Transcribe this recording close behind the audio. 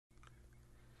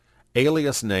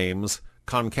alias names,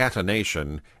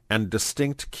 concatenation, and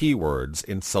distinct keywords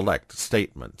in select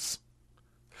statements.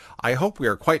 I hope we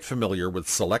are quite familiar with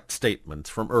select statements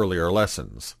from earlier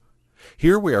lessons.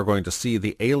 Here we are going to see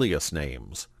the alias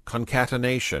names,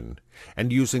 concatenation,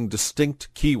 and using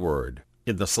distinct keyword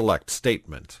in the select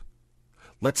statement.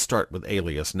 Let's start with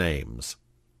alias names.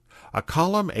 A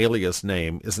column alias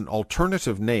name is an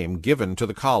alternative name given to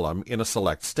the column in a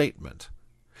select statement.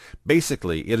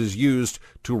 Basically, it is used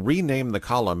to rename the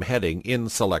column heading in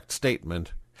select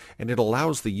statement, and it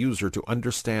allows the user to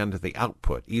understand the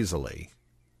output easily.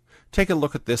 Take a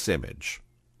look at this image.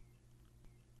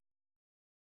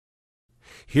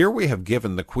 Here we have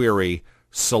given the query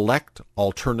select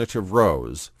alternative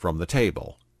rows from the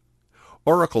table.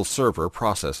 Oracle Server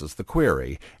processes the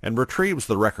query and retrieves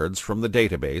the records from the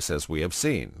database as we have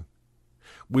seen.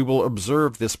 We will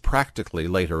observe this practically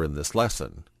later in this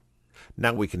lesson.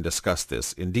 Now we can discuss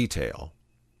this in detail.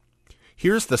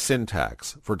 Here's the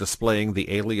syntax for displaying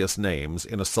the alias names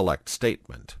in a select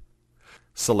statement.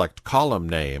 Select column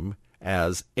name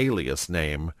as alias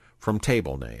name from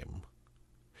table name.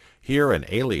 Here an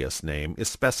alias name is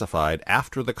specified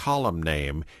after the column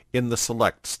name in the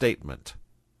select statement.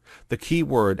 The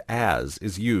keyword as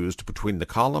is used between the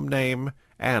column name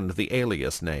and the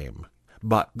alias name,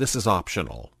 but this is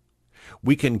optional.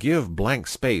 We can give blank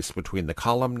space between the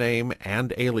column name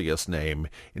and alias name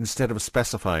instead of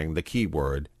specifying the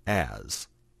keyword as.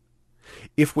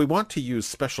 If we want to use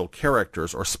special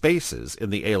characters or spaces in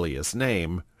the alias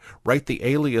name, write the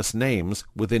alias names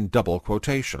within double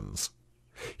quotations.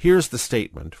 Here's the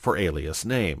statement for alias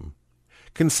name.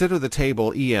 Consider the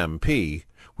table EMP,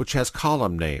 which has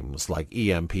column names like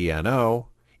EMPNO,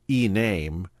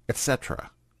 ename,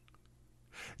 etc.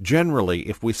 Generally,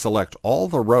 if we select all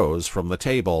the rows from the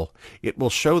table, it will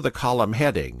show the column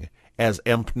heading as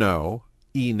empno,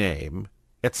 ename,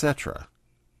 etc.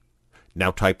 Now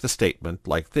type the statement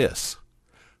like this.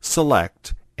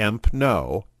 Select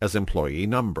empno as employee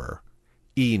number,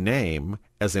 ename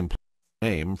as employee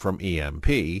name from EMP,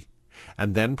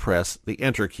 and then press the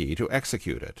Enter key to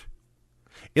execute it.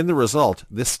 In the result,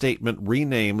 this statement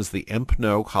renames the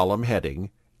empno column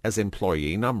heading as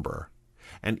employee number,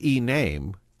 and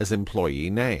ename as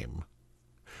employee name.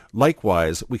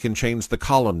 Likewise, we can change the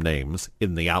column names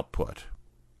in the output.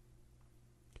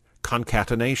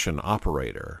 Concatenation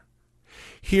Operator.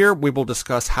 Here we will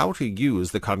discuss how to use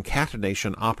the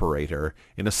concatenation operator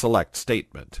in a select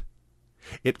statement.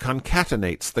 It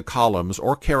concatenates the columns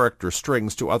or character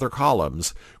strings to other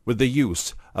columns with the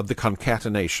use of the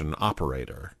concatenation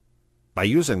operator. By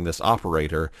using this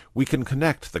operator, we can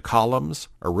connect the columns,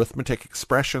 arithmetic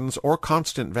expressions, or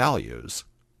constant values.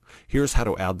 Here's how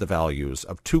to add the values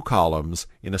of two columns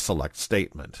in a select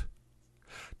statement.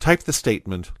 Type the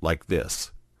statement like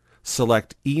this.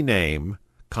 Select ename,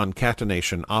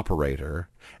 concatenation operator,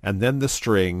 and then the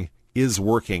string is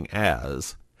working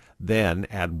as, then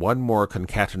add one more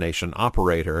concatenation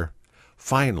operator.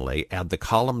 Finally, add the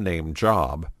column name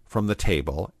job from the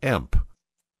table emp.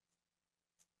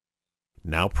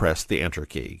 Now press the Enter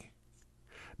key.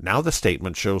 Now the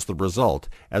statement shows the result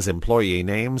as employee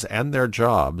names and their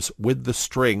jobs with the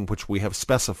string which we have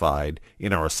specified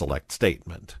in our select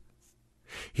statement.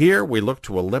 Here we look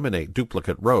to eliminate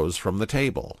duplicate rows from the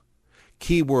table.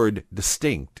 Keyword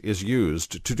distinct is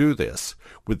used to do this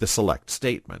with the select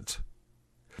statement.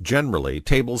 Generally,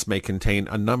 tables may contain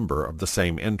a number of the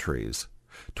same entries.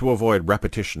 To avoid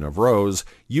repetition of rows,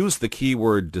 use the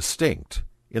keyword distinct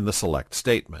in the select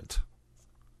statement.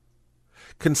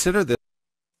 Consider this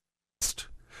list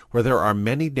where there are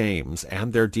many names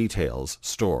and their details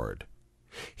stored.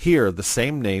 Here, the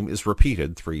same name is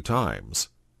repeated 3 times.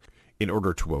 In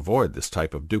order to avoid this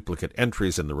type of duplicate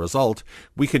entries in the result,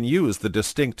 we can use the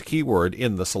distinct keyword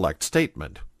in the select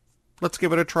statement. Let's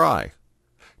give it a try.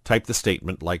 Type the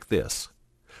statement like this.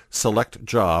 Select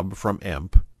job from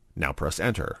emp, now press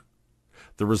Enter.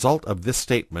 The result of this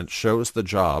statement shows the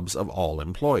jobs of all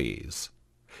employees.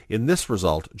 In this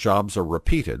result, jobs are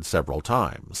repeated several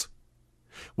times.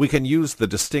 We can use the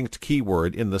distinct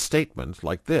keyword in the statement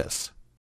like this.